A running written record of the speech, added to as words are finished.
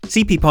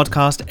CP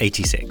Podcast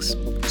 86.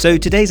 So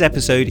today's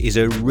episode is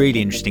a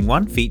really interesting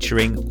one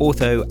featuring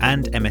ortho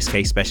and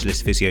MSK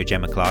specialist physio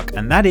Gemma Clark,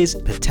 and that is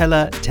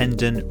patella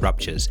tendon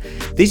ruptures.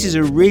 This is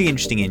a really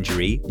interesting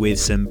injury with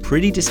some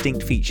pretty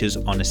distinct features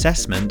on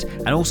assessment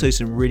and also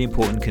some really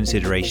important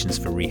considerations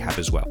for rehab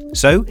as well.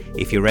 So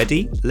if you're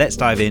ready, let's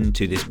dive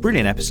into this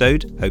brilliant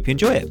episode. Hope you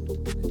enjoy it.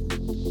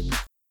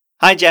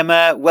 Hi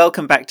Gemma,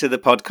 welcome back to the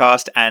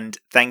podcast and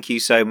thank you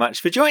so much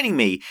for joining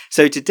me.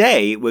 So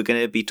today we're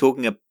going to be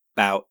talking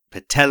about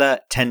patella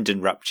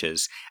tendon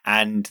ruptures,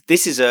 and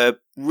this is a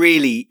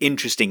really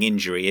interesting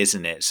injury,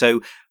 isn't it?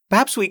 So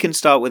perhaps we can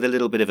start with a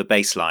little bit of a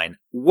baseline.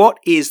 What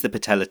is the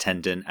patella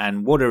tendon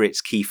and what are its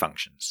key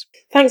functions?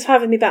 Thanks for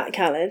having me back,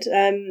 Khaled.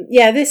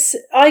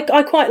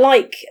 I quite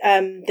like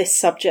this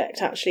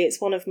subject, actually.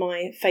 It's one of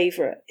my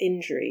favourite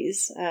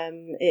injuries.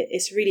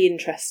 It's really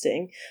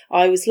interesting.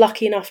 I was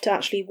lucky enough to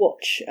actually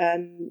watch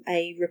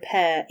a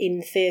repair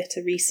in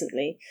theatre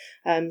recently,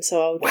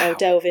 so I'll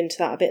delve into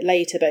that a bit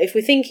later. But if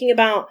we're thinking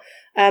about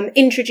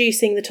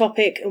introducing the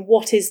topic and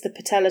what is the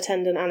patella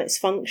tendon and its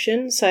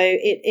function. So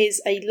it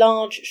is a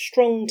large,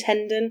 strong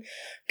tendon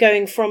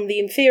going from the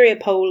inferior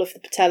pole of the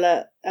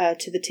patella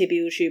to the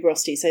tibial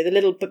tuberosity. So the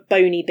little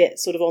bony bit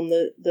sort of on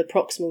the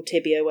proximal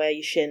tibia where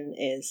your shin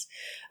is.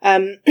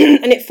 And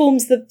it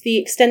forms the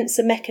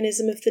extensor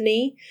mechanism of the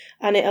knee,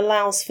 and it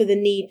allows for the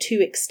knee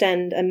to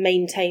extend and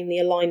maintain the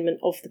alignment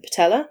of the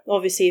patella.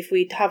 Obviously, if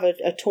we have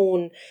a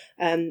torn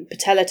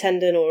patella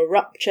tendon or a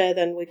rupture,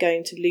 then we're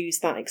going to lose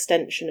that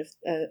extension of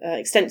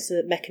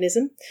extensor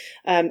mechanism,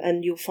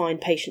 and you'll find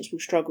patients will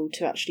struggle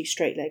to actually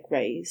straight leg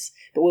raise.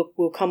 But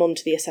we'll come on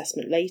to the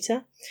assessment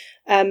later.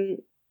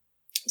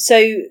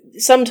 So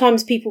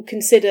sometimes people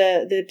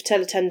consider the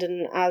patella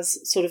tendon as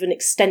sort of an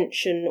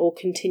extension or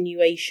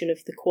continuation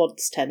of the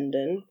quads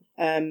tendon,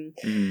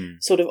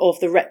 sort of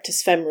the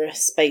rectus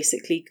femoris,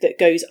 basically, that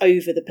goes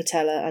over the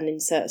patella and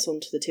inserts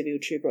onto the tibial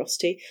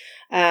tuberosity.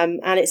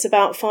 And it's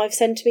about 5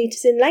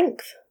 centimetres in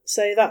length.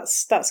 So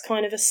that's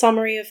kind of a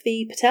summary of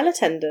the patella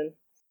tendon.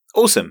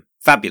 Awesome.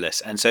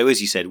 Fabulous. And so,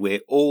 as you said, we're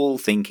all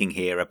thinking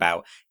here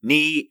about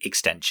knee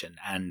extension.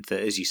 And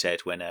as you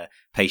said, when a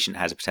patient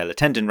has a patella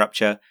tendon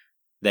rupture,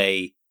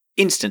 they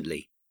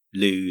instantly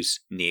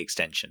lose knee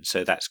extension.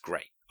 So that's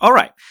great. All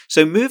right.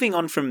 So moving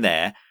on from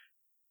there,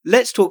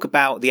 let's talk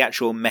about the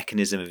actual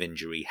mechanism of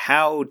injury.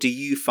 How do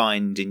you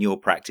find in your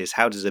practice,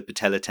 how does a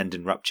patella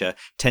tendon rupture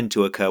tend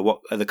to occur?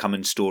 What are the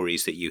common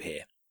stories that you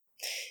hear?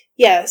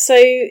 Yeah, so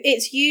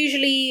it's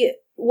usually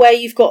where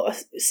you've got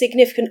a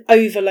significant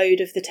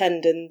overload of the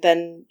tendon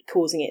then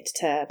causing it to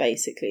tear,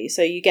 basically.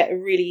 So you get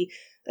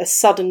a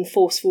sudden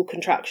forceful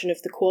contraction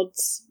of the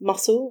quads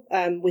muscle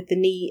with the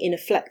knee in a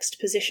flexed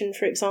position,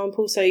 for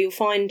example. So you'll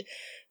find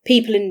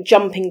people in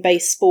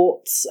jumping-based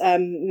sports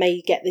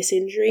may get this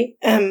injury,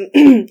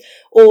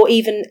 or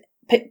even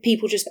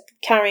people just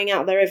carrying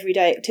out their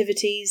everyday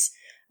activities.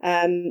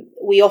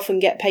 We often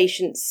get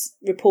patients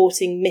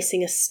reporting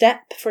missing a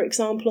step, for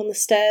example, on the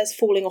stairs,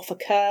 falling off a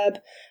curb,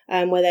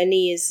 where their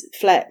knee is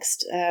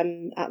flexed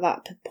at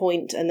that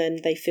point, and then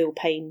they feel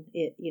pain,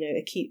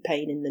 acute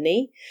pain in the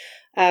knee.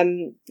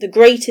 The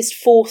greatest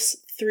force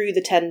through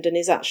the tendon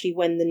is actually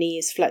when the knee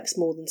is flexed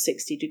more than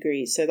 60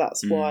 degrees. So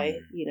that's why,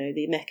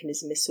 the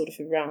mechanism is sort of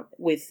around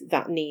with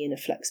that knee in a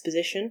flexed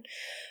position.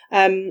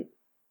 Now,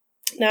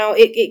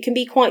 it can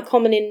be quite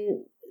common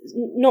in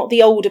not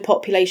the older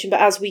population, but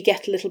as we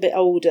get a little bit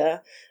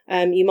older,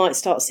 you might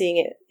start seeing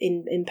it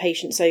in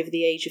patients over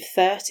the age of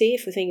 30,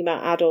 if we're thinking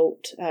about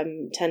adult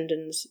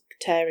tendons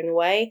tearing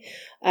away.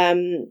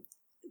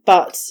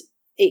 But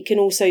it can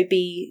also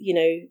be,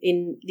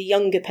 in the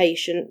younger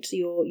patient,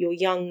 your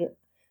young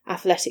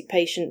athletic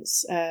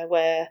patients,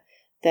 where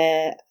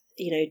the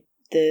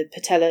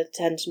patella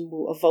tendon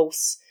will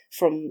avulse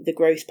from the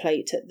growth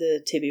plate at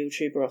the tibial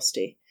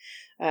tuberosity.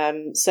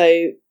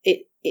 So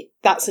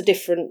that's a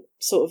different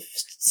sort of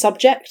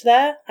subject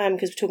there,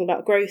 because we're talking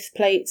about growth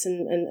plates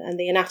and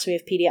the anatomy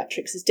of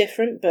paediatrics is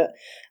different, but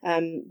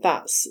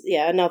that's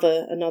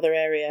another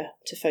area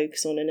to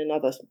focus on in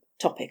another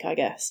topic, I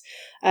guess.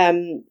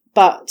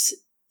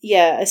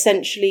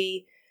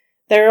 Essentially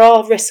there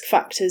are risk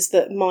factors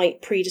that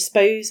might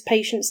predispose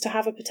patients to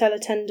have a patella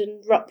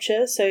tendon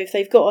rupture. So if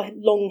they've got a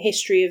long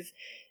history of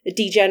a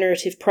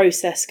degenerative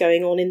process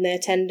going on in their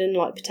tendon,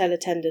 like patella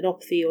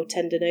tendinopathy or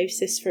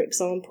tendinosis, for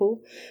example,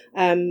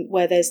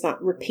 where there's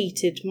that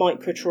repeated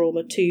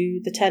microtrauma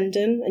to the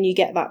tendon, and you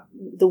get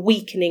the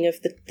weakening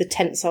of the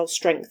tensile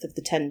strength of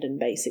the tendon,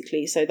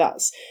 basically. So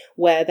that's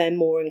where they're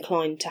more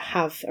inclined to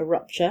have a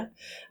rupture.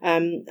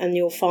 And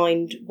you'll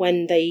find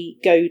when they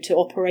go to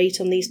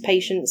operate on these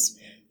patients,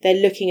 they're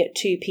looking at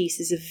 2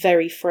 pieces of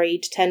very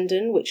frayed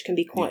tendon, which can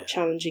be quite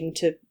challenging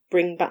to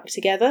bring back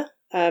together.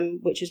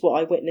 Which is what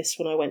I witnessed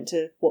when I went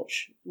to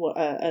watch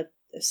a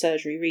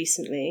surgery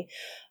recently.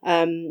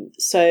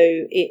 So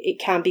it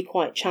can be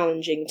quite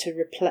challenging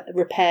to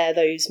repair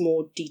those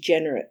more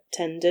degenerate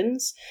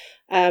tendons.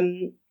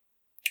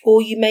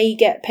 Or you may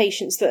get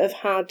patients that have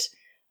had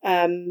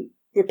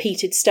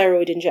repeated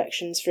steroid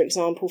injections, for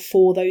example,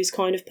 for those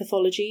kind of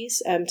pathologies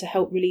to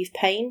help relieve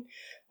pain,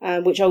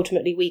 which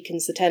ultimately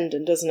weakens the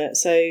tendon, doesn't it?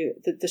 So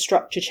the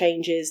structure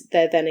changes,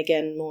 they're then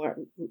again more at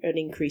an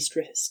increased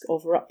risk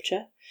of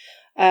rupture.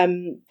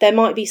 There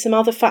might be some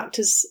other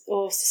factors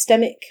or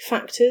systemic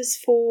factors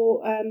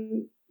for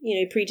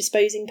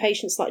predisposing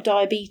patients like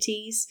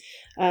diabetes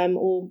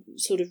or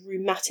sort of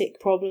rheumatic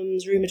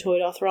problems,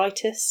 rheumatoid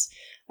arthritis,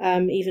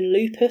 even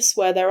lupus,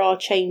 where there are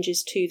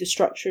changes to the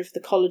structure of the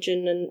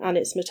collagen and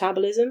its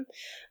metabolism.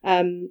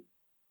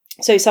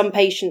 So some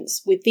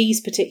patients with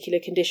these particular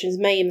conditions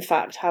may in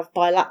fact have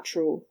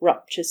bilateral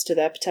ruptures to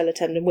their patella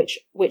tendon,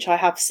 which I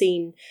have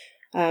seen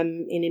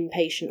in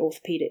inpatient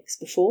orthopaedics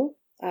before.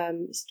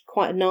 It's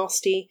quite a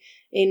nasty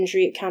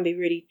injury. It can be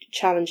really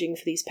challenging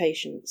for these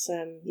patients.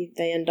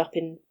 They end up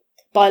in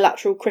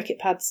bilateral cricket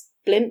pad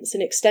splints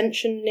and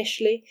extension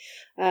initially,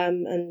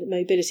 and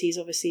mobility is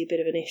obviously a bit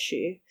of an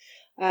issue.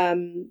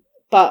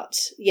 But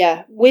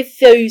yeah, with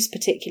those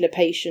particular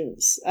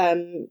patients,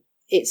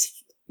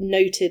 it's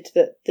noted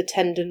that the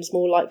tendon's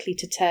more likely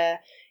to tear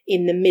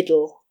in the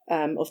middle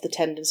of the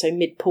tendon, so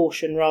mid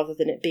portion, rather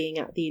than it being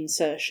at the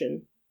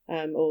insertion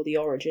or the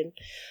origin.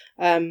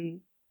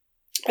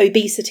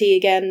 Obesity,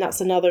 again, that's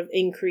another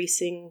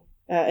increasing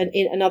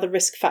another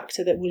risk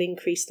factor that will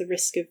increase the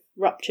risk of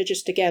rupture,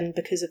 just again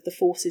because of the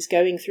forces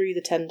going through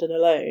the tendon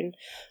alone,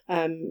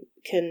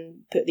 can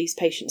put these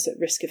patients at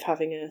risk of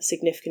having a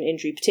significant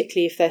injury,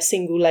 particularly if they're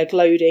single leg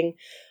loading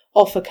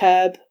off a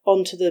curb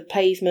onto the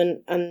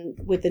pavement and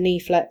with the knee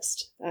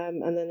flexed,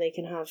 and then they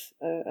can have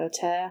a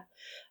tear.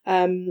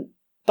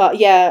 But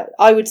yeah,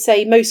 I would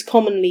say most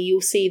commonly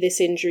you'll see this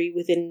injury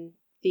within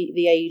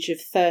the age of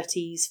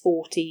 30s,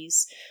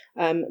 40s,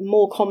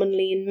 more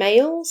commonly in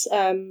males.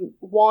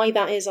 Why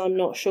that is, I'm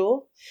not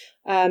sure.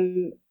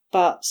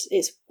 But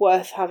it's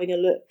worth having a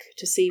look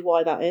to see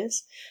why that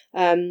is.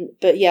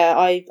 But yeah,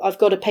 I've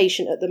got a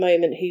patient at the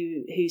moment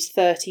who's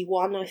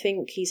 31, I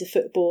think. He's a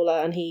footballer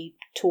and he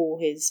tore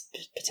his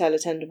patella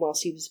tendon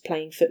whilst he was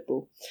playing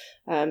football.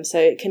 So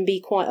it can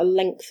be quite a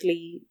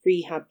lengthy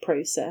rehab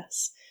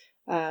process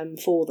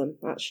for them,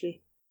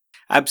 actually.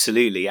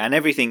 Absolutely. And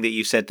everything that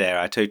you said there,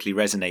 I totally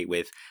resonate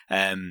with.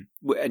 And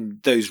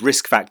those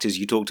risk factors,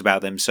 you talked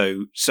about them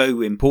so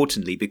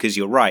importantly, because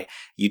you're right.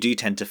 You do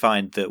tend to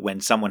find that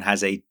when someone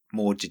has a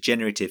more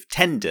degenerative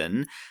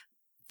tendon,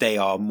 they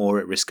are more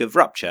at risk of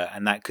rupture.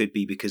 And that could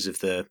be because of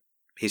the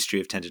history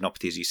of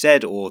tendinopathy, as you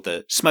said, or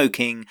the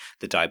smoking,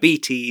 the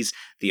diabetes,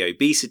 the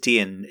obesity.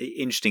 And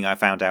interesting, I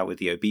found out with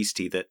the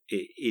obesity that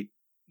it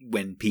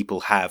when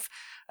people have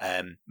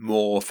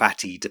more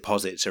fatty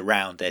deposits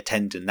around their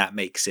tendon, that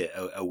makes it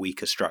a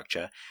weaker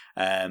structure.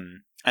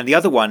 And the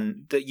other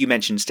one that you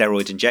mentioned,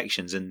 steroid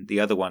injections, and the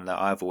other one that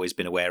I've always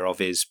been aware of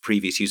is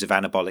previous use of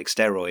anabolic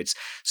steroids.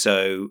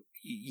 So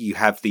you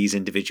have these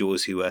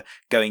individuals who are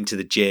going to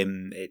the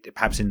gym,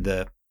 perhaps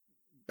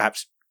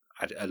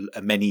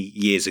many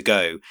years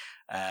ago,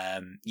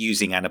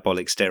 using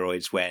anabolic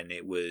steroids when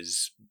it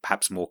was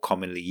perhaps more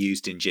commonly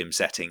used in gym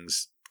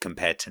settings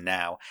compared to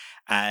now.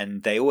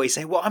 And they always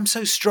say, well, I'm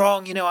so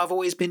strong, I've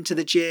always been to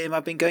the gym,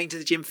 I've been going to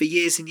the gym for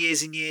years and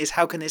years and years,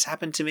 how can this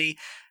happen to me?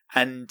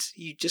 And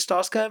you just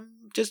ask them,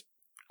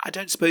 I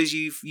don't suppose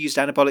you've used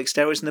anabolic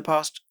steroids in the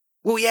past?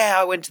 Well, yeah,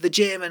 I went to the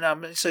gym and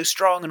I'm so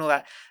strong and all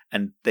that.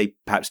 And they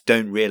perhaps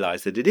don't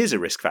realise that it is a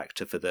risk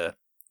factor for the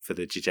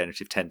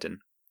degenerative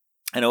tendon.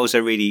 And I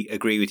also really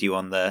agree with you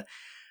on the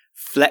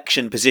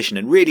flexion position,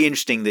 and really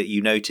interesting that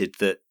you noted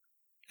that,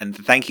 and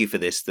thank you for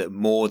this, that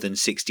more than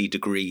 60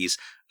 degrees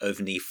of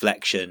knee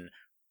flexion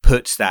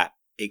puts that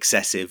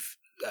excessive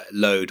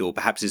load, or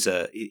perhaps is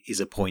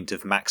a point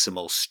of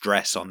maximal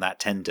stress on that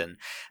tendon.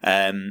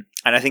 And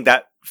I think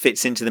that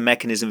fits into the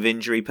mechanism of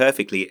injury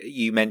perfectly.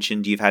 You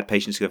mentioned you've had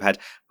patients who have had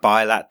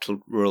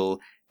bilateral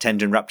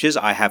tendon ruptures.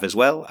 I have as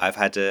well. I've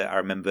had, I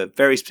remember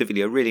very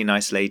specifically, a really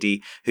nice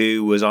lady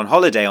who was on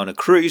holiday on a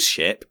cruise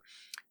ship,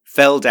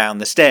 fell down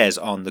the stairs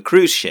on the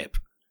cruise ship.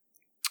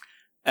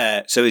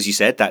 So as you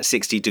said, that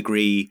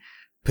 60-degree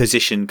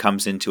position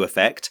comes into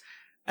effect.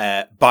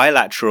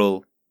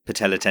 Bilateral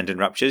patella tendon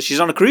ruptures. She's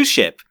on a cruise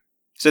ship,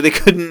 so they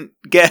couldn't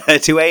get her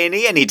to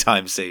A&E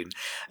anytime soon.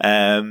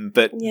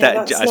 But yeah,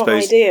 that's I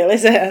suppose not ideal,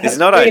 is it? It's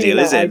not really ideal,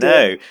 is it?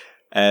 Ideal.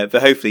 No.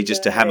 But hopefully,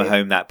 just to hammer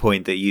home that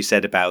point that you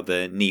said about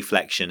the knee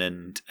flexion,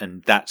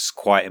 and that's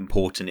quite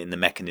important in the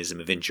mechanism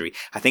of injury.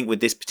 I think with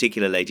this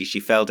particular lady,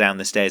 she fell down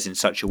the stairs in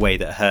such a way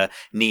that her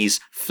knees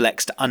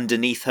flexed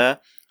underneath her.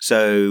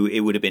 So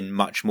it would have been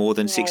much more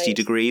than 60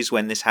 degrees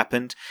when this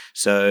happened.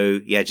 So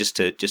yeah, just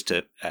to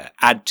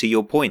add to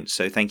your point.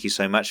 So thank you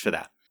so much for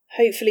that.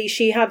 Hopefully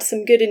she had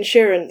some good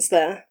insurance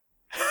there.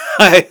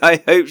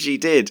 I hope she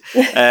did.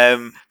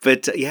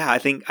 But yeah, I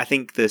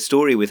think the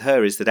story with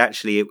her is that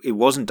actually it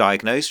wasn't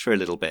diagnosed for a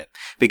little bit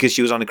because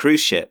she was on a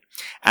cruise ship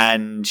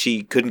and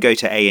she couldn't go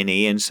to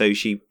A&E, and so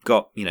she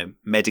got,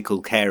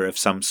 medical care of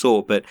some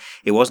sort, but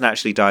it wasn't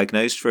actually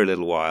diagnosed for a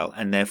little while,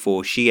 and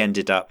therefore she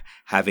ended up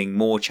having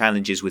more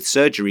challenges with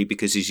surgery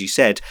because, as you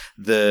said,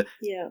 the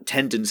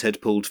tendons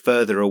had pulled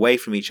further away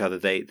from each other.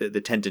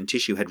 The tendon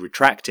tissue had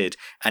retracted,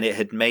 and it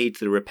had made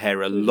the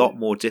repair a lot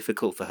more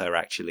difficult for her,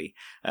 actually.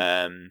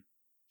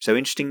 So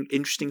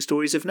interesting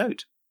stories of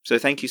note. So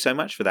thank you so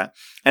much for that.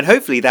 And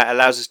hopefully that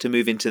allows us to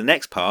move into the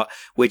next part,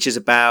 which is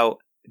about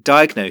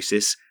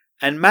diagnosis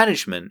and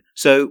management.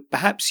 So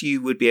perhaps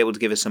you would be able to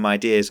give us some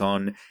ideas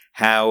on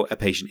how a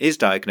patient is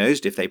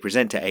diagnosed if they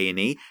present to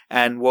A&E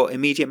and what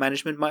immediate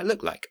management might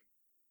look like.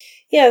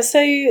 Yeah, so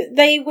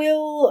they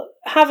will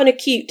have an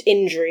acute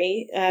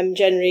injury.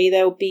 Generally,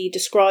 they'll be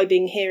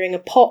describing hearing a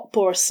pop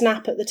or a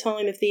snap at the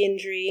time of the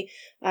injury,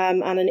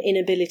 and an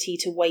inability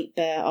to weight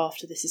bear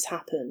after this has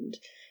happened.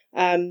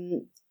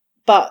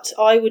 But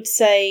I would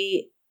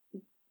say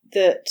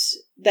that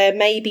there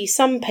may be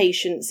some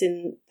patients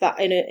in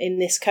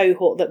this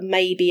cohort that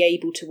may be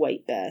able to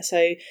weight bear.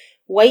 So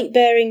weight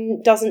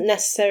bearing doesn't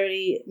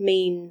necessarily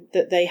mean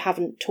that they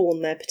haven't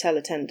torn their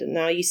patella tendon.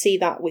 Now, you see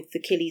that with the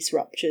Achilles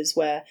ruptures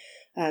where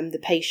the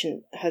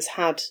patient has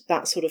had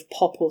that sort of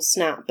pop or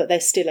snap, but they're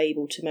still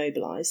able to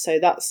mobilise. So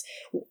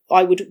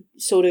I would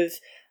sort of,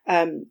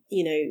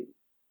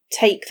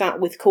 take that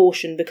with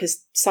caution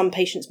because some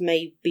patients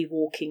may be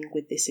walking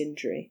with this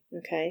injury.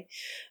 Okay.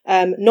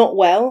 Not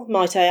well,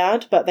 might I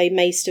add, but they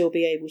may still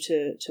be able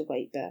to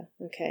weight bear.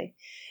 Okay.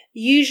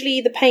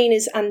 Usually the pain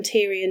is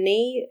anterior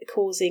knee,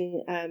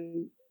 causing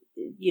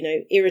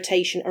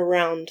irritation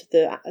around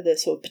the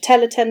sort of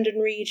patella tendon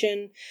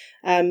region.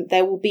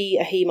 There will be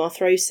a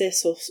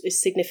hemarthrosis or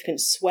significant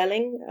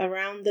swelling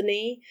around the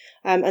knee,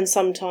 and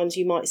sometimes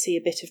you might see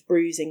a bit of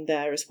bruising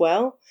there as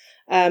well.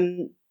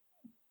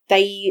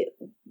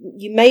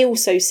 You may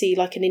also see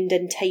like an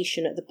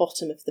indentation at the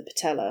bottom of the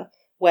patella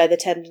where the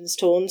tendon's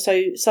torn.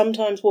 So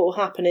sometimes what will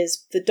happen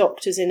is the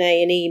doctors in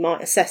A&E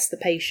might assess the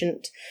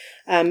patient,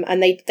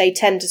 and they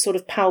tend to sort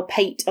of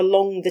palpate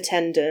along the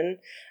tendon,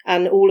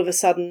 and all of a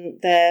sudden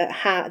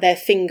their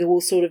finger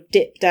will sort of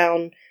dip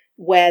down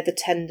where the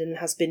tendon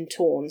has been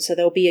torn. So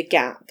there'll be a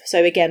gap.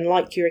 So again,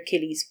 like your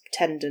Achilles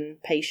tendon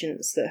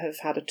patients that have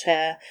had a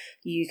tear,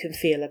 you can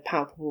feel a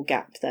palpable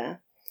gap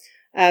there.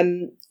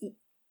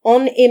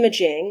 On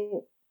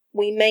imaging,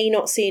 we may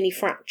not see any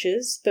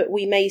fractures, but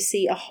we may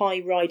see a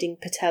high riding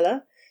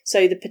patella.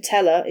 So the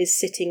patella is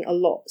sitting a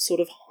lot sort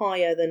of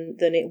higher than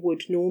it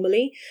would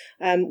normally,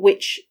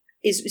 which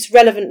is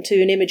relevant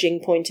to an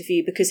imaging point of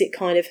view because it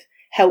kind of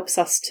helps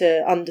us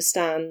to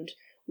understand,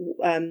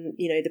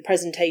 the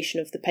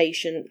presentation of the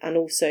patient and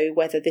also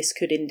whether this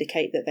could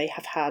indicate that they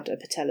have had a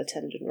patella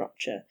tendon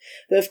rupture.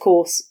 But of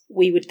course,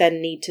 we would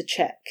then need to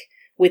check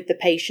with the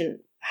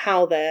patient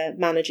how they're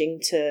managing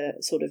to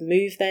sort of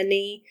move their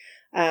knee,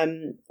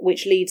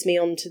 which leads me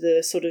on to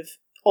the sort of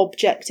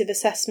objective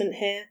assessment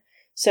here.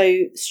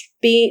 So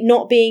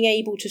not being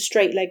able to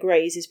straight leg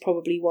raise is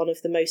probably one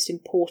of the most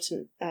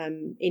important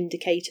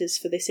indicators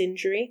for this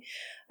injury.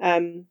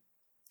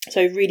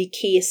 So really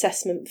key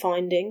assessment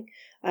finding.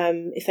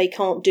 If they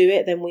can't do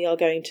it, then we are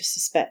going to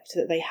suspect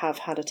that they have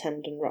had a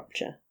tendon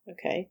rupture.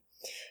 Okay,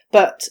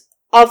 but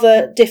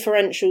other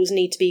differentials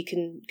need to be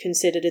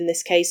considered in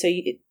this case. So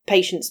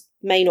patients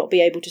may not be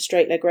able to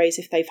straight leg raise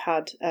if they've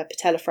had a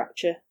patella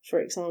fracture,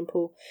 for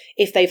example,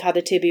 if they've had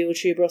a tibial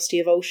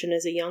tuberosity avulsion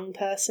as a young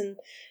person,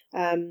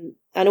 and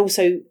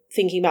also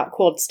thinking about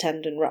quads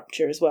tendon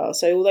rupture as well.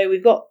 So although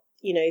we've got,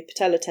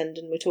 patella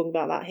tendon, we're talking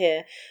about that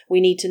here, we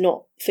need to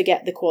not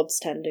forget the quads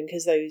tendon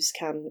because those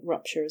can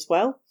rupture as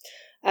well.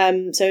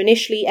 So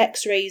initially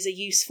x-rays are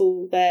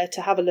useful there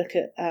to have a look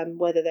at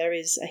whether there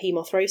is a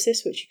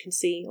hemarthrosis, which you can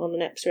see on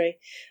an x-ray,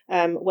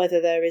 whether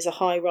there is a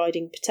high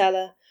riding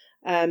patella,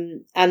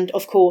 and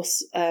of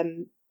course,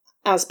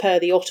 as per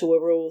the Ottawa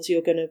rules,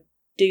 you're going to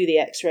do the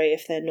x-ray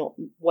if they're not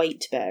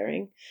weight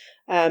bearing,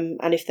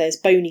 and if there's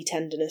bony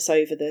tenderness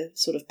over the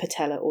sort of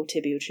patella or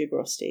tibial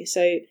tuberosity.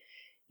 So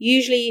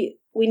usually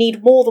we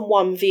need more than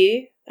one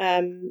view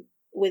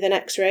with an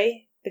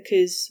x-ray,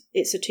 because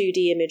it's a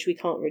 2D image, we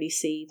can't really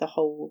see the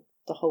whole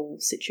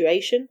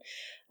situation.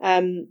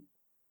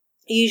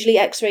 Usually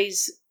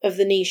x-rays of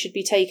the knee should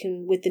be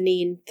taken with the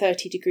knee in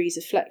 30 degrees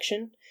of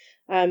flexion.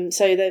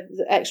 So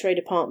the x-ray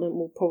department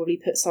will probably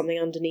put something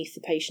underneath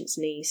the patient's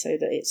knee so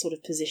that it sort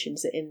of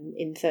positions it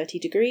in 30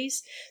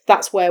 degrees.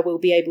 That's where we'll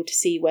be able to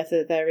see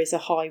whether there is a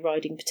high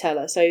riding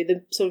patella. So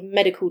the sort of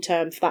medical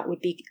term for that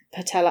would be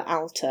patella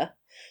alta.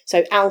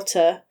 So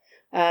alta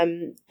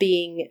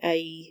being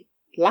a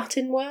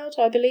Latin word,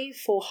 I believe,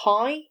 for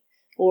high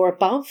or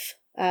above.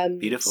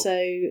 Beautiful.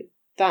 So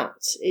that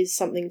is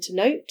something to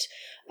note.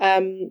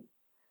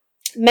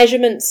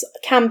 Measurements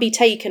can be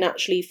taken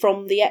actually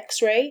from the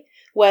x-ray,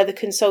 where the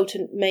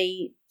consultant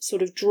may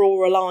sort of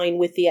draw a line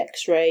with the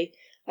x-ray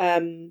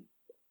from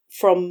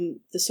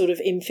the sort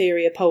of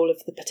inferior pole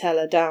of the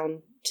patella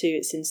down to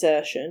its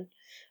insertion.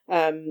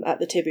 at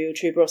the tibial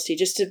tuberosity,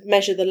 just to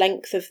measure the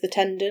length of the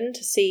tendon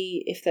to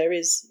see if there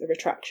is a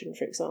retraction,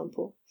 for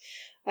example.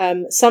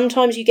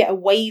 Sometimes you get a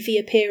wavy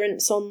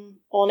appearance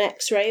on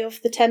X-ray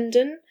of the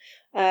tendon,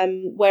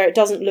 where it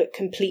doesn't look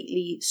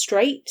completely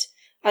straight.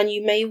 And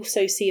you may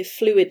also see a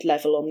fluid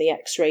level on the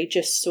X-ray,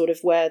 just sort of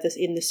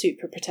in the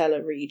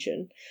suprapatellar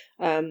region,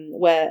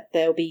 where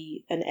there'll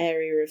be an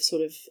area of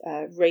sort of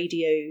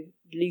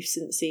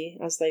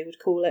radiolucency, as they would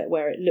call it,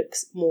 where it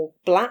looks more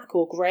black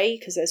or grey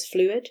because there's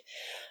fluid.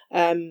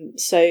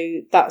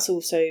 So that's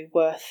also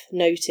worth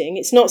noting.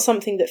 It's not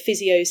something that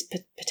physios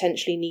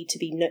potentially need to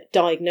be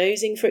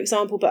diagnosing, for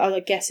example, but I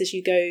guess as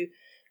you go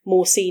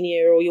more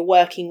senior or you're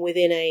working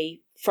within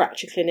a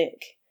fracture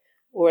clinic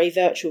or a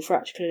virtual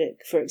fracture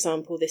clinic, for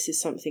example, this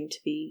is something to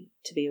be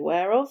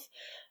aware of.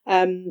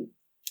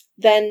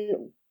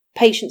 Then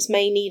patients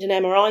may need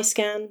an MRI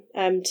scan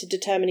to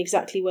determine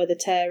exactly where the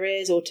tear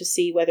is, or to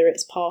see whether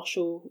it's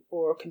partial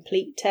or a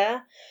complete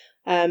tear.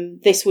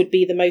 This would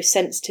be the most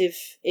sensitive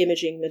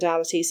imaging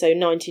modality, so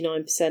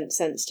 99%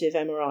 sensitive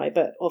MRI,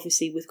 but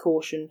obviously with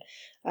caution,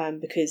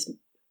 because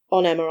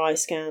on MRI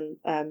scan,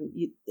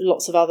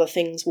 lots of other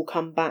things will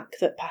come back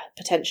that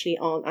potentially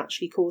aren't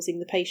actually causing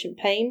the patient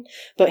pain.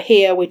 But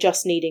here we're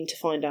just needing to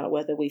find out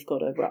whether we've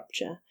got a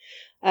rupture.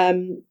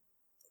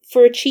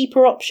 For a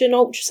cheaper option,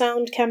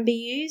 ultrasound can be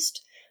used,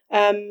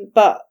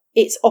 but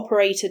it's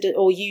operated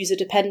or user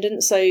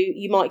dependent. So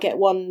you might get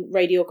one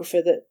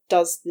radiographer that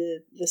does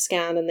the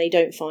scan and they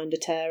don't find a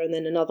tear, and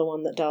then another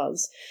one that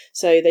does.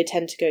 So they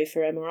tend to go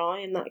for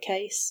MRI in that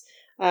case.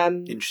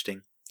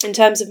 Interesting. In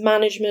terms of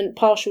management,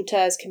 partial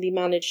tears can be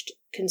managed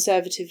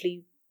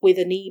conservatively with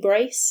a knee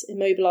brace,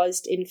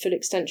 immobilised in full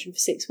extension for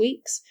 6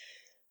 weeks.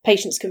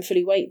 Patients can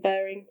fully weight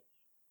bearing.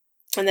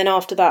 And then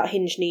after that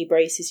hinge knee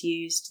brace is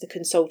used, the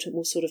consultant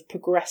will sort of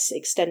progress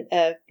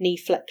knee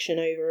flexion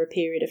over a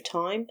period of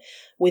time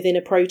within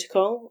a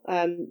protocol.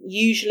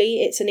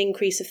 Usually it's an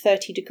increase of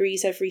 30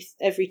 degrees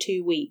every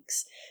 2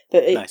 weeks.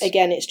 But Nice.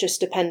 Again, it's just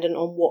dependent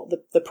on what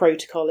the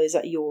protocol is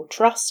at your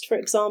trust, for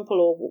example,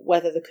 or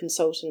whether the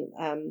consultant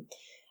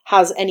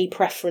has any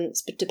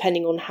preference, but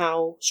depending on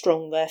how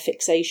strong their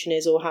fixation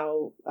is, or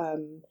how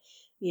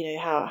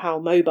how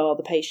mobile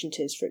the patient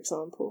is, for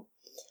example.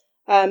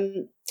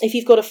 If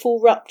you've got a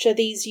full rupture,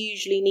 these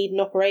usually need an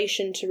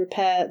operation to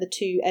repair the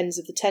two ends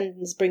of the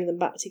tendons, bring them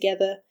back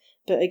together.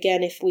 But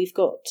again, if we've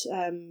got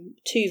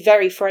two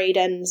very frayed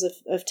ends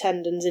of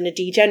tendons in a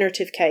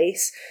degenerative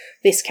case,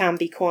 this can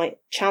be quite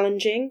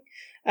challenging.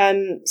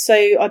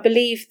 So I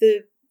believe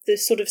the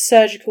sort of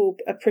surgical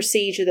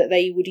procedure that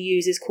they would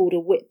use is called a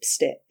whip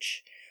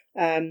stitch,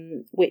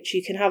 which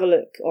you can have a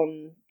look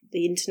on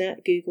the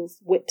internet. Google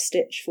whip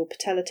stitch for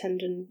patella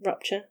tendon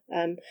rupture.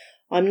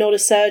 I'm not a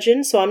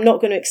surgeon, so I'm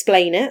not going to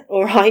explain it,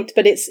 all right,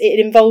 but it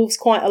involves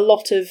quite a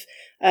lot of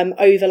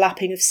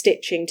overlapping of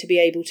stitching to be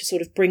able to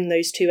sort of bring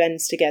those two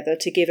ends together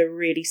to give a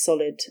really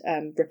solid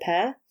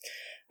repair.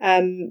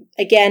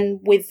 Again,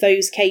 with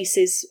those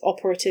cases,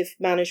 operative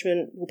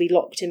management will be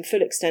locked in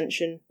full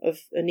extension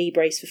of a knee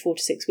brace for 4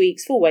 to 6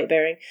 weeks, full weight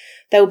bearing.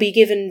 They'll be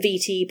given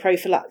VTE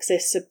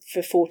prophylaxis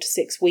for 4 to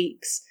 6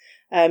 weeks,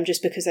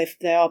 just because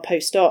they are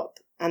post-op,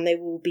 and they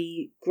will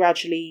be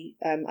gradually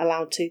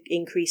allowed to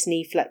increase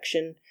knee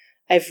flexion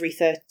every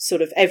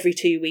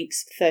 2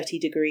 weeks, 30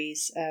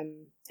 degrees,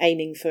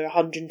 aiming for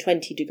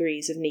 120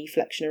 degrees of knee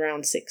flexion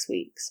around 6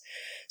 weeks.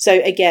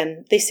 So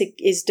again, this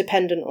is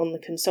dependent on the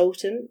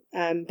consultant,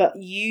 but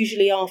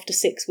usually after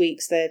 6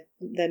 weeks, they're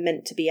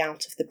meant to be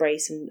out of the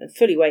brace and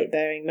fully weight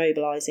bearing,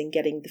 mobilising,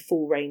 getting the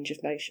full range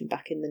of motion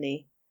back in the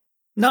knee.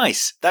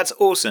 Nice. That's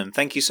awesome.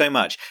 Thank you so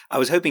much. I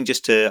was hoping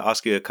just to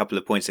ask you a couple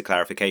of points of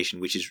clarification,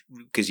 which is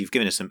because you've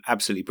given us some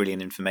absolutely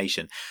brilliant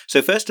information.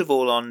 So first of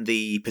all, on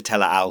the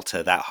patella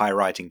alta, that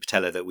high-rising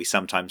patella that we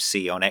sometimes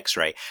see on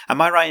X-ray, am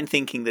I right in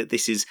thinking that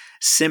this is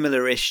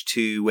similar-ish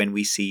to when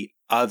we see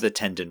other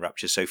tendon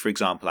ruptures? So for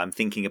example, I'm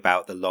thinking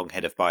about the long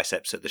head of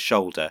biceps at the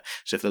shoulder.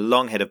 So if the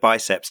long head of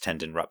biceps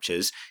tendon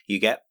ruptures, you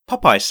get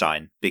Popeye's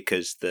sign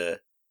because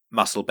the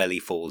muscle belly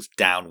falls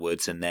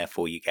downwards, and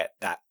therefore you get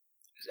that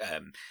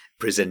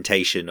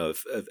presentation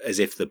of as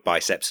if the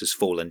biceps has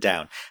fallen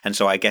down. And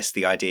so I guess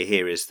the idea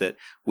here is that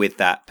with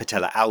that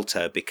patella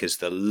alta, because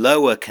the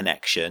lower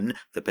connection,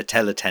 the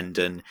patella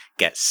tendon,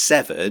 gets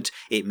severed,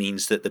 it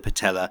means that the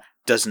patella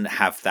doesn't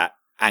have that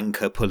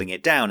anchor pulling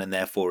it down, and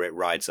therefore it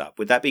rides up.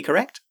 Would that be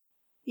correct?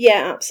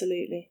 Yeah,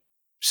 absolutely.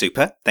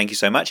 Super. Thank you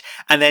so much.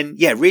 And then,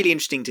 really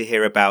interesting to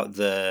hear about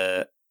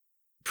the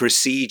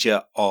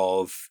procedure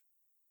of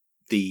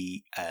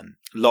the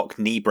locked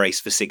knee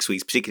brace for 6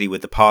 weeks, particularly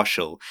with the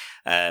partial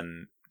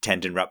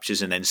tendon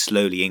ruptures, and then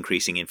slowly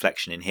increasing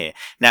inflection in here.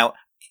 Now,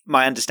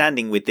 my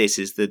understanding with this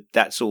is that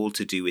that's all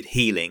to do with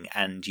healing,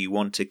 and you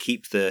want to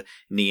keep the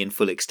knee in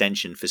full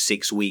extension for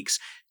 6 weeks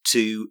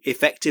to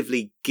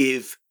effectively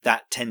give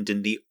that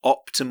tendon the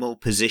optimal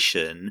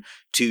position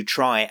to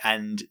try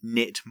and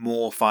knit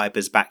more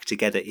fibers back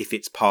together if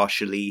it's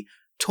partially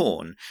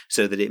torn,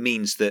 so that it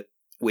means that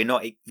we're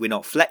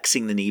not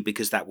flexing the knee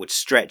because that would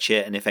stretch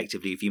it, and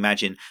effectively if you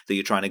imagine that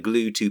you're trying to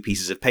glue two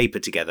pieces of paper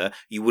together,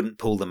 you wouldn't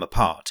pull them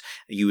apart,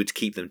 you would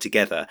keep them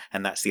together.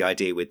 And that's the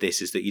idea with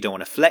this, is that you don't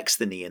want to flex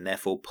the knee and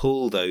therefore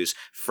pull those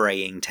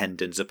fraying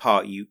tendons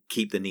apart. You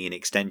keep the knee in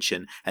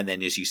extension, and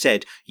then, as you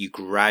said, you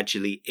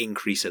gradually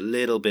increase a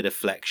little bit of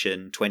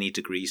flexion, 20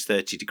 degrees,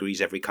 30 degrees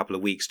every couple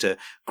of weeks, to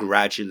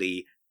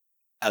gradually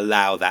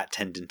allow that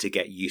tendon to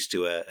get used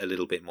to a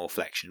little bit more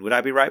flexion. Would I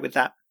be right with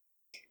that?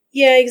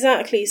 Yeah,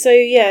 exactly. So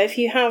yeah, if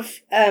you have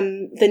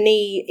the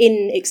knee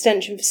in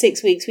extension for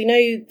 6 weeks, we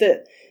know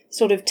that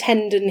sort of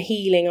tendon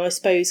healing, I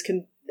suppose,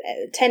 can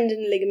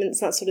tendon,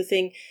 ligaments, that sort of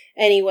thing,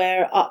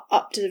 anywhere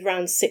up to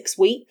around 6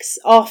 weeks.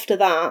 After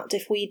that,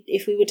 if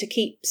we were to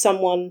keep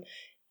someone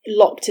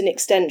locked in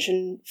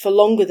extension for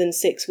longer than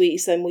 6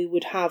 weeks, then we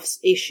would have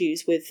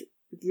issues with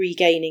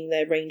regaining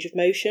their range of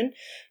motion.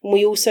 And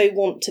we also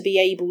want to be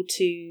able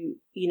to,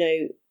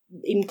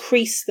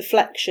 increase the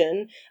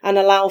flexion and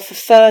allow for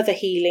further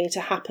healing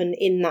to happen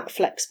in that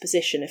flex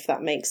position, if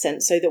that makes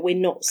sense, so that we're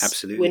not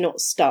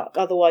stuck.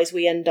 Otherwise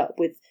we end up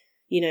with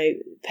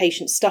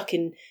patients stuck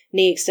in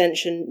knee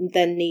extension,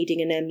 then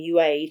needing an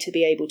MUA to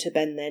be able to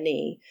bend their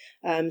knee.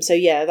 So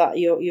yeah, that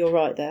you're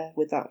right there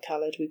with that,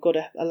 Khaled. We've got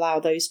to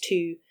allow those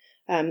two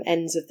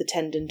ends of the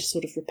tendon to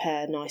sort of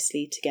repair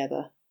nicely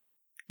together.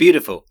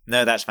 Beautiful.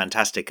 No, that's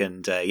fantastic.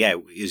 And yeah,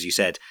 as you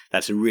said,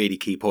 that's a really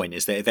key point,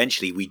 is that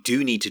eventually we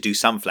do need to do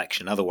some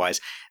flexion.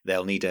 Otherwise,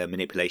 they'll need a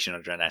manipulation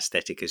under an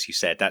anesthetic, as you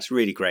said. That's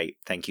really great.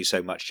 Thank you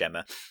so much,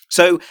 Gemma.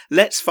 So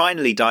let's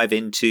finally dive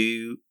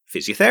into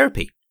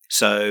physiotherapy.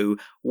 So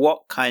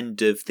what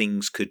kind of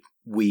things could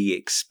we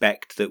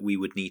expect that we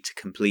would need to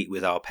complete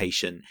with our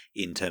patient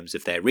in terms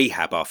of their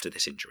rehab after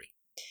this injury?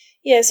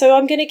 Yeah, so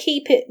I'm going to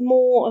keep it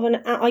more of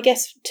an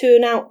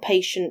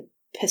outpatient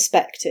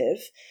perspective.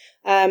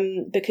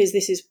 Because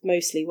this is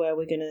mostly where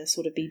we're going to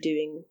sort of be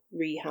doing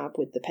rehab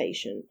with the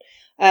patient.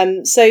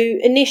 So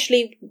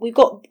initially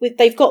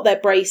they've got their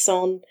brace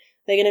on.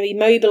 They're going to be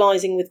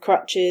mobilising with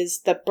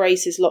crutches. The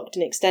brace is locked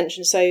in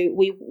extension. So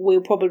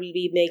we'll probably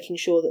be making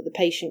sure that the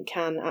patient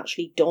can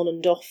actually don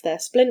and doff their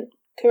splint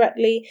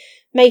correctly,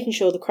 making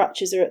sure the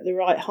crutches are at the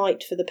right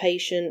height for the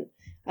patient,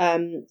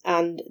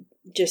 and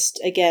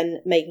just,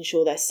 again, making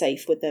sure they're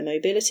safe with their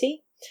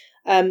mobility.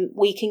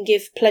 We can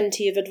give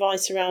plenty of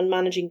advice around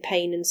managing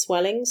pain and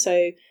swelling.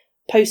 So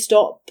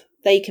post-op,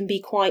 they can be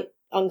quite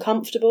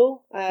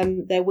uncomfortable.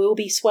 There will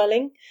be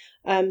swelling.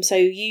 So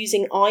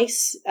using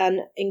ice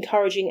and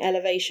encouraging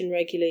elevation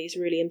regularly is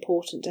really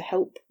important to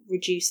help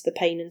reduce the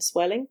pain and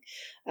swelling,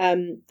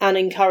 and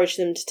encourage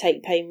them to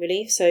take pain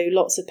relief. So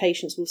lots of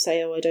patients will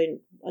say, I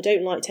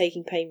don't like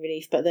taking pain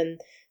relief, but then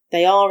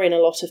they are in a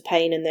lot of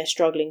pain and they're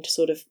struggling to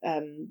sort of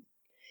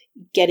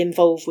get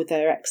involved with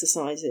their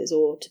exercises,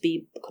 or to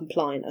be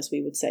compliant, as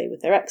we would say, with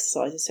their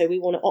exercises. So we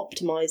want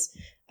to optimise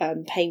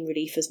pain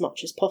relief as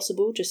much as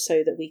possible, just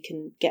so that we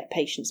can get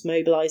patients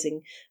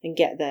mobilising and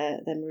get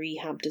them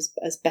rehabbed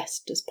as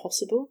best as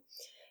possible.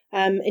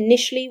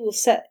 Initially, we'll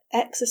set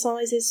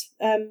exercises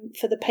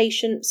for the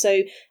patient.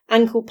 So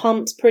ankle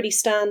pumps, pretty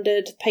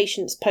standard.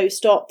 Patients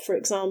post-op, for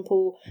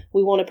example,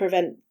 we want to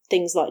prevent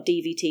things like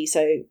DVT,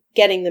 so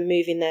getting them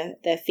moving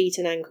their feet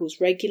and ankles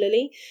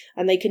regularly,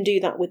 and they can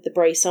do that with the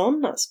brace on.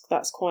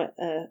 That's quite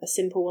a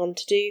simple one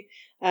to do.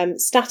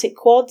 Static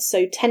quads,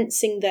 so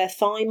tensing their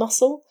thigh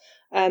muscle,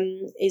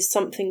 is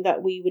something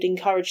that we would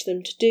encourage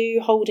them to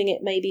do, holding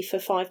it maybe for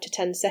 5 to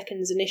 10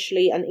 seconds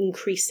initially and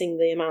increasing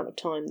the amount of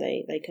time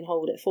they can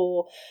hold it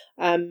for.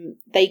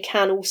 They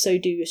can also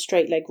do a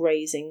straight leg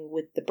raising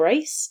with the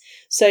brace.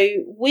 So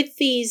with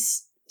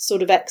these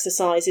sort of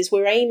exercises,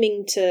 we're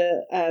aiming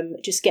to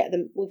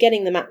we're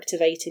getting them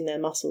activating their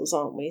muscles,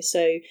 aren't we?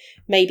 So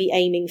maybe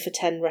aiming for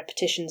 10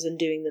 repetitions and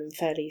doing them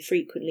fairly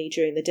frequently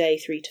during the day,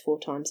 3 to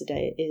 4 times a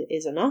day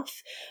is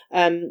enough.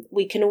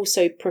 We can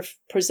also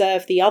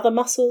preserve the other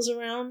muscles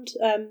around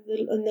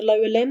in the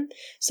lower limb,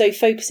 so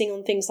focusing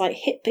on things like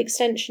hip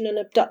extension and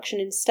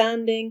abduction in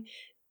standing,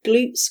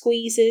 glute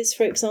squeezes,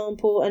 for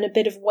example, and a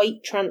bit of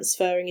weight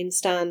transferring in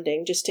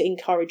standing, just to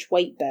encourage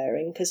weight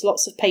bearing, because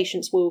lots of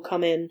patients will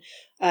come in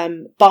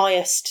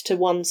biased to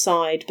one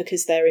side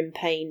because they're in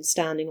pain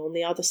standing on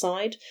the other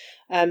side.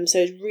 So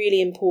it's really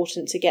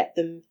important to get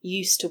them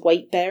used to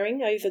weight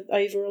bearing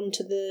over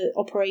onto the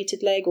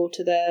operated leg or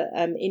to their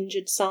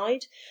injured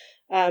side.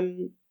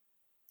 And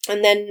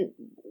then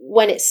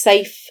when it's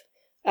safe,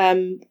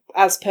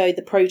 as per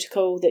the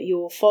protocol that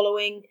you're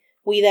following,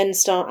 we then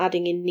start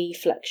adding in knee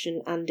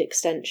flexion and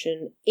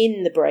extension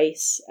in the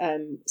brace,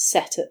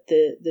 set at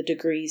the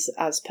degrees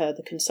as per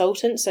the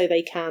consultant, so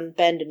they can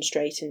bend and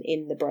straighten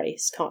in the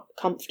brace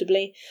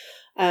comfortably.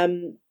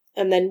 And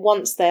then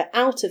once they're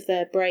out of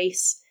their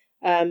brace,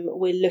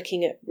 we're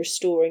looking at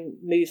restoring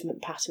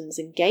movement patterns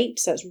and gait.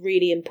 So that's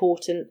really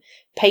important.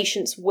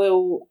 Patients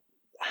will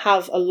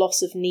have a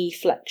loss of knee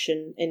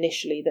flexion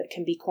initially that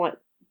can be quite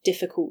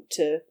difficult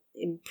to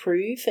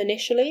improve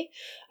initially,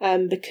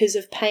 because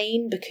of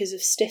pain, because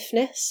of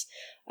stiffness.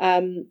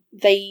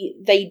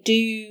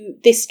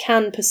 This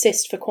can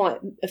persist for quite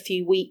a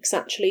few weeks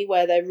actually,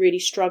 where they're really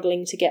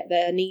struggling to get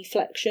their knee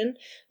flexion,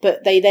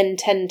 but they then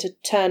tend to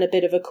turn a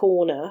bit of a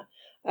corner,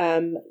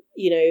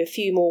 a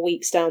few more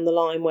weeks down the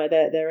line where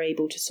they're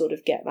able to sort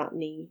of get that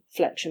knee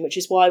flexion, which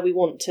is why we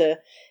want to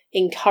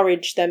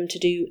encourage them to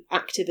do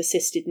active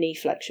assisted knee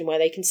flexion, where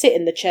they can sit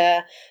in the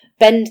chair,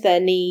 bend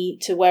their knee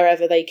to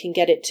wherever they can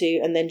get it to,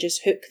 and then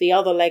just hook the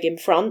other leg in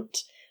front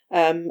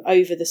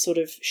over the sort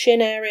of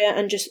shin area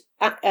and just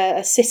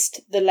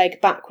assist the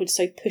leg backwards,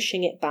 so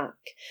pushing it back.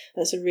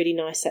 That's a really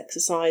nice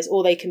exercise.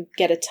 Or they can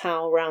get a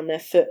towel around their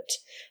foot,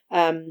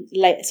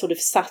 sort of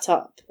sat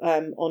up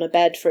on a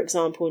bed, for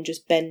example, and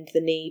just bend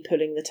the knee,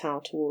 pulling the towel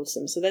towards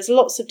them. So there's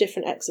lots of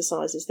different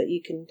exercises that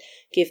you can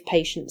give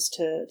patients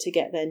to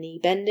get their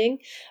knee bending.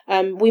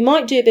 We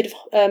might do a bit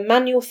of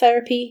manual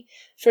therapy,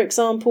 for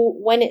example,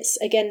 when it's,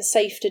 again,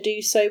 safe to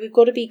do so. We've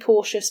got to be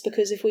cautious,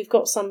 because if we've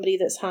got somebody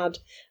that's had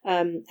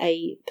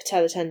a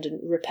patella tendon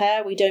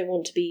repair, we don't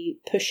want to be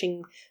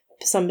pushing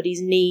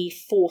somebody's knee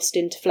forced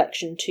into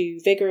flexion too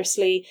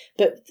vigorously,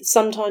 but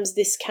sometimes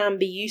this can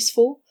be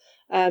useful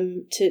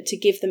to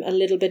give them a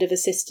little bit of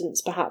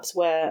assistance, perhaps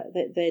where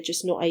they're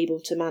just not able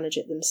to manage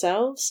it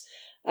themselves.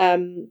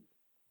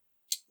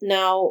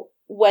 Now,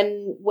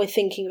 when we're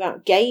thinking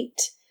about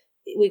gait,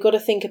 we've got to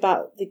think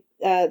about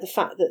the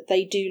fact that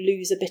they do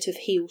lose a bit of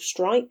heel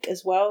strike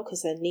as well,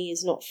 because their knee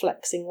is not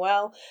flexing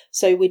well.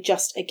 So we're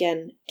just,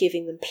 again,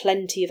 giving them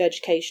plenty of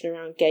education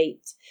around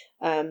gait,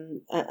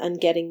 and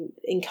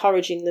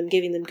encouraging them,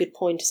 giving them good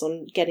pointers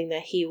on getting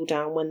their heel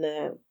down when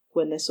they're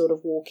sort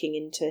of walking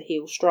into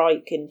heel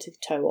strike, into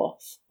toe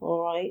off.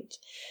 All right.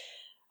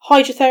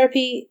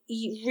 Hydrotherapy,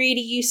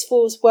 really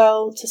useful as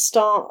well to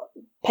start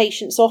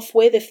patients off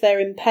with if they're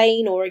in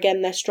pain, or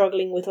again they're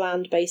struggling with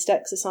land-based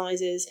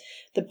exercises.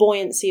 The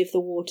buoyancy of the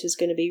water is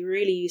going to be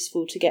really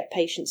useful to get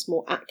patients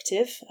more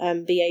active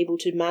and be able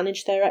to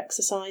manage their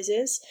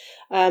exercises.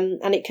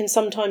 And it can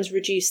sometimes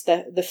reduce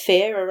the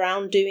fear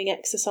around doing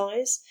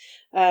exercise.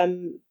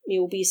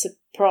 You'll be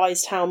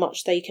surprised how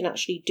much they can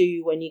actually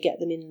do when you get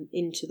them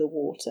into the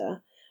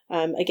water.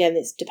 Again,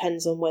 it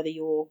depends on whether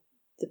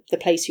the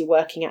place you're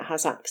working at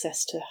has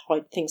access to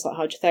things like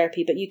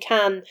hydrotherapy, but you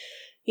can,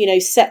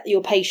 set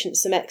your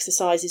patients some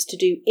exercises to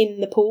do in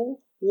the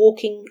pool,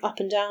 walking up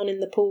and down in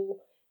the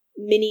pool,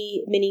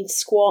 mini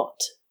squat.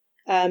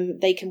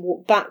 They can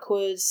walk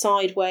backwards,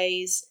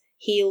 sideways,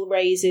 heel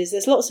raises.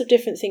 There's lots of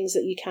different things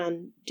that you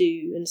can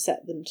do and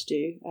set them to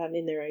do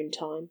in their own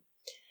time.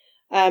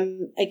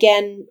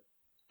 Again,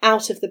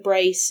 out of the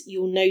brace,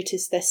 you'll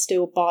notice they're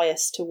still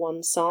biased to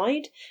one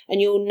side, and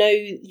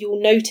you'll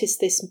notice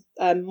this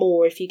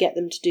more if you get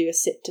them to do a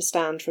sit to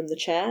stand from the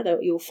chair.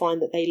 You'll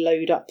find that they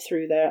load up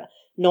through their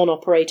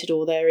non-operated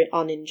or their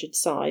uninjured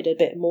side a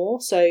bit more.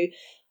 So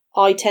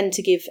I tend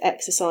to give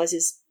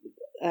exercises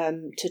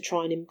to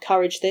try and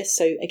encourage this.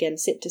 So again,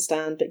 sit to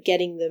stand, but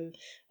getting them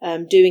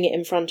doing it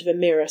in front of a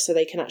mirror so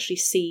they can actually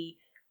see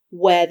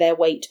where they're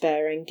weight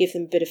bearing, give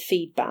them a bit of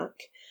feedback.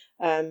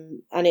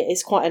 And it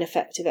is quite an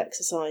effective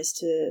exercise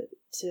to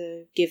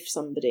give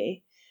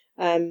somebody.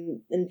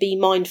 And be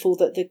mindful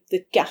that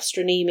the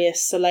gastrocnemius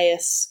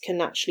soleus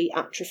can actually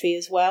atrophy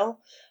as well.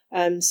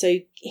 So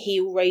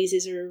heel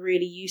raises are a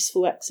really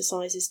useful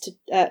exercise to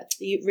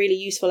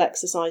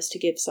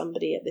give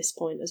somebody at this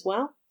point as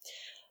well.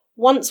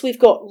 Once we've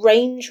got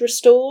range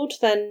restored,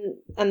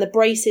 and the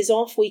brace is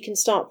off, we can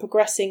start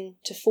progressing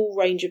to full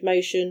range of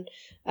motion.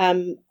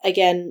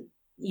 Again,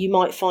 you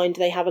might find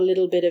they have a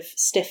little bit of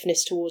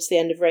stiffness towards the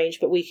end of range,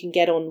 but we can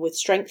get on with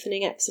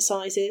strengthening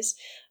exercises.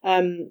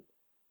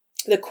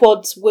 The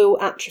quads will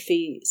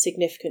atrophy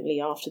significantly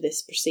after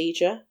this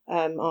procedure,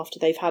 after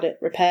they've had it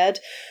repaired,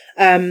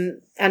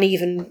 and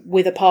even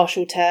with a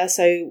partial tear.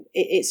 So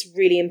it's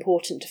really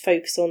important to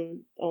focus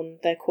on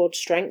their quad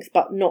strength,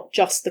 but not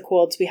just the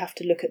quads. We have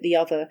to look at the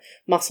other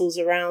muscles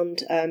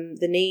around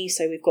the knee.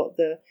 So we've got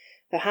the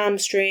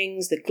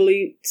hamstrings, the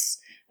glutes,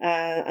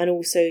 and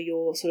also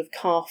your sort of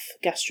calf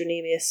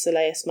gastrocnemius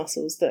soleus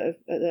muscles that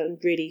are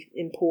really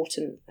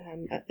important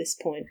at this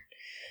point.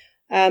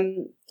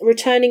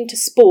 Returning to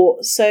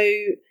sport. So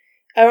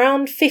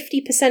around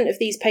 50% of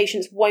these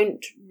patients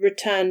won't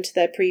return to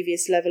their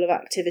previous level of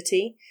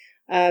activity,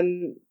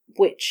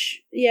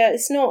 which,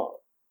 it's not,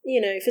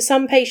 for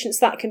some patients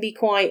that can be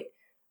quite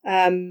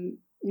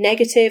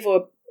negative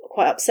or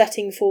quite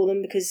upsetting for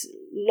them, because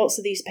lots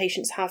of these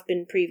patients have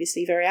been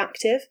previously very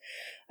active.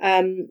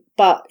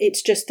 But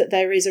it's just that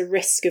there is a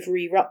risk of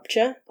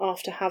re-rupture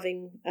after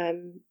having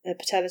a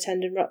patella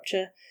tendon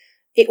rupture.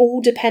 It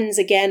all depends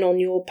again on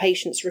your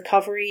patient's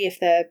recovery, if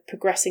they're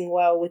progressing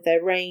well with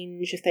their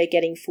range, if they're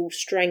getting full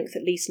strength,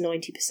 at least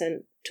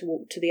 90% to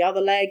walk to the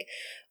other leg,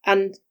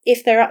 and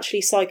if they're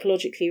actually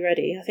psychologically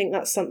ready. I think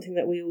that's something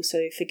that we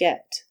also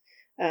forget,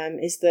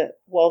 is that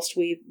whilst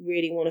we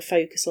really want to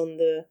focus on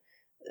the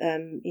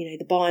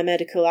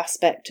biomedical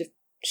aspect of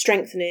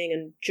strengthening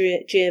and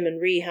gym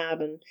and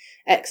rehab and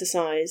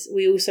exercise,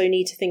 we also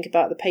need to think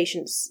about the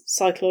patient's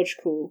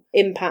psychological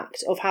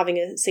impact of having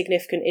a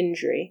significant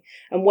injury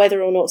and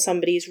whether or not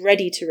somebody is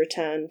ready to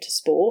return to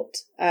sport,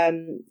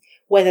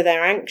 whether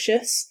they're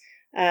anxious,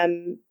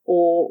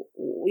 or,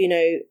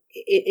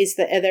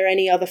 are there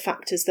any other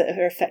factors that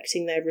are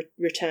affecting their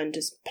return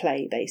to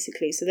play,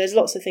 basically. So there's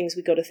lots of things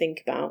we've got to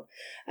think about.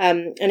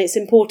 And it's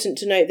important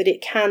to note that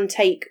it can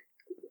take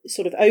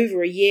sort of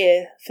over a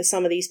year for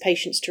some of these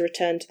patients to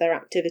return to their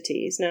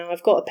activities. Now,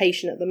 I've got a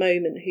patient at the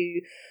moment who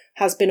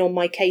has been on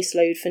my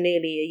caseload for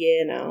nearly a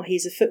year now.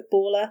 He's a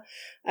footballer.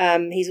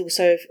 He's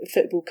also a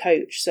football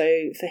coach.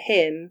 So for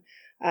him,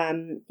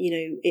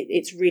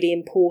 it's really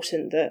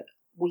important that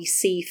we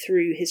see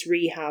through his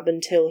rehab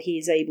until he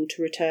is able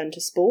to return to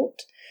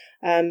sport,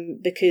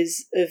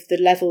 because of the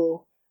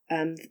level,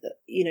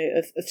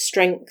 of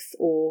strength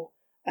or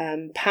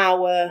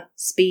power,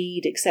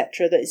 speed,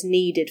 etc., that is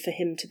needed for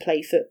him to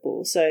play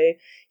football. So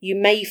you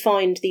may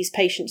find these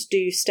patients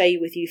do stay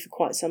with you for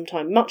quite some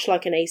time, much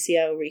like an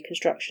ACL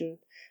reconstruction,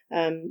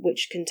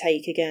 which can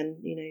take,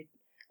 again,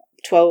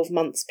 12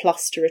 months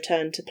plus to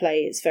return to play.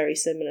 It's very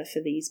similar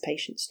for these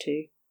patients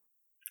too.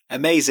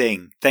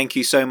 Amazing. Thank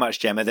you so much,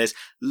 Gemma. There's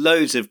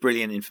loads of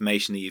brilliant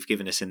information that you've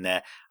given us in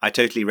there. I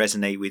totally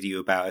resonate with you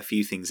about a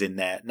few things in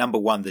there. Number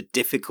one, the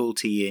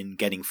difficulty in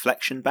getting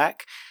flexion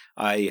back.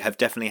 I have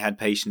definitely had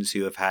patients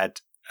who have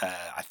had,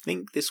 I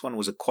think this one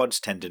was a quads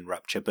tendon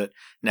rupture, but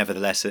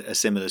nevertheless a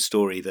similar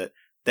story that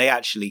they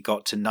actually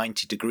got to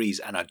 90 degrees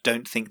and I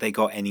don't think they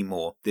got any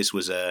more. This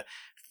was a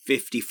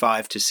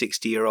 55 to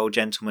 60-year-old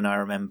gentleman, I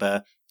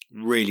remember,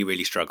 really,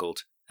 really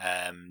struggled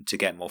to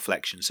get more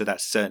flexion. So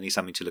that's certainly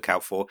something to look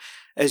out for.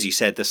 As you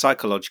said, the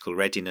psychological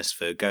readiness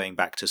for going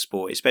back to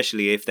sport,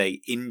 especially if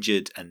they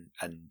injured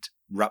and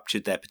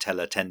ruptured their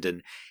patella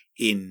tendon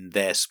in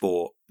their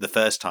sport the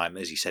first time,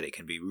 as you said, it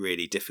can be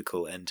really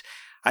difficult. And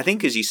I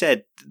think, as you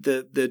said,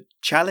 the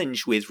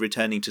challenge with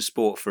returning to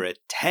sport for a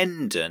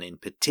tendon in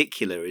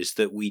particular is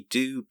that we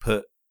do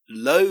put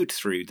load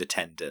through the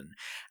tendon,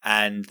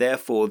 and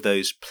therefore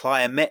those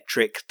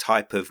plyometric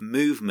type of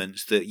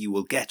movements that you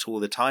will get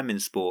all the time in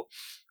sport,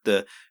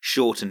 the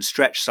short and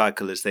stretch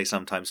cycle as they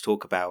sometimes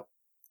talk about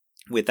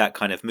with that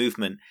kind of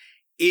movement,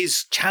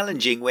 is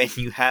challenging when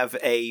you have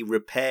a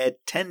repaired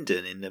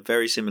tendon, in a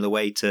very similar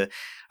way to,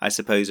 I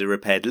suppose, a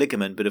repaired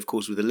ligament. But of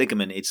course, with a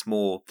ligament, it's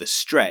more the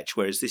stretch,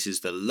 whereas this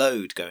is the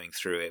load going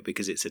through it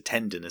because it's a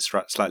tendon, a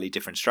slightly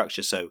different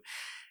structure. So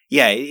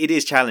yeah, it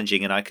is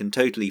challenging, and I can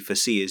totally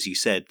foresee, as you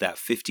said, that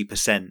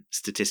 50%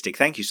 statistic.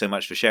 Thank you so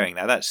much for sharing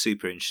that. That's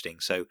super interesting.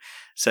 So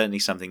certainly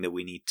something that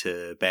we need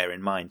to bear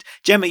in mind.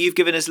 Gemma, you've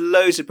given us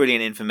loads of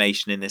brilliant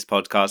information in this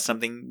podcast,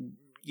 something,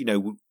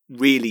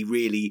 really,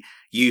 really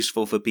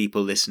useful for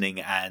people listening.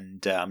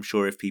 And I'm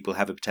sure if people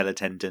have a patella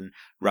tendon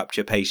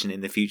rupture patient in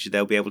the future,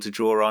 they'll be able to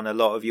draw on a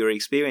lot of your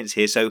experience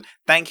here. So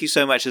thank you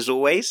so much as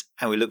always,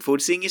 and we look forward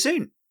to seeing you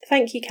soon.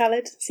 Thank you,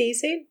 Khaled. See you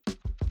soon.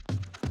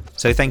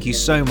 So thank you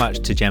so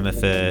much to Gemma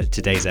for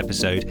today's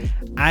episode.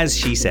 As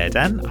she said,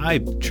 and I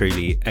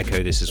truly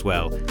echo this as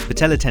well,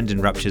 patella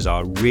tendon ruptures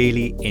are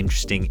really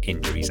interesting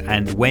injuries,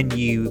 and when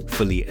you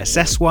fully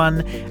assess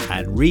one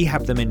and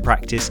rehab them in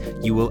practice,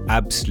 you will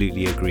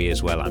absolutely agree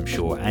as well, I'm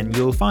sure, and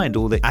you'll find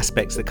all the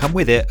aspects that come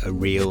with it a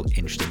real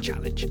interesting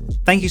challenge.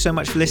 Thank you so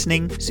much for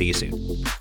listening. See you soon.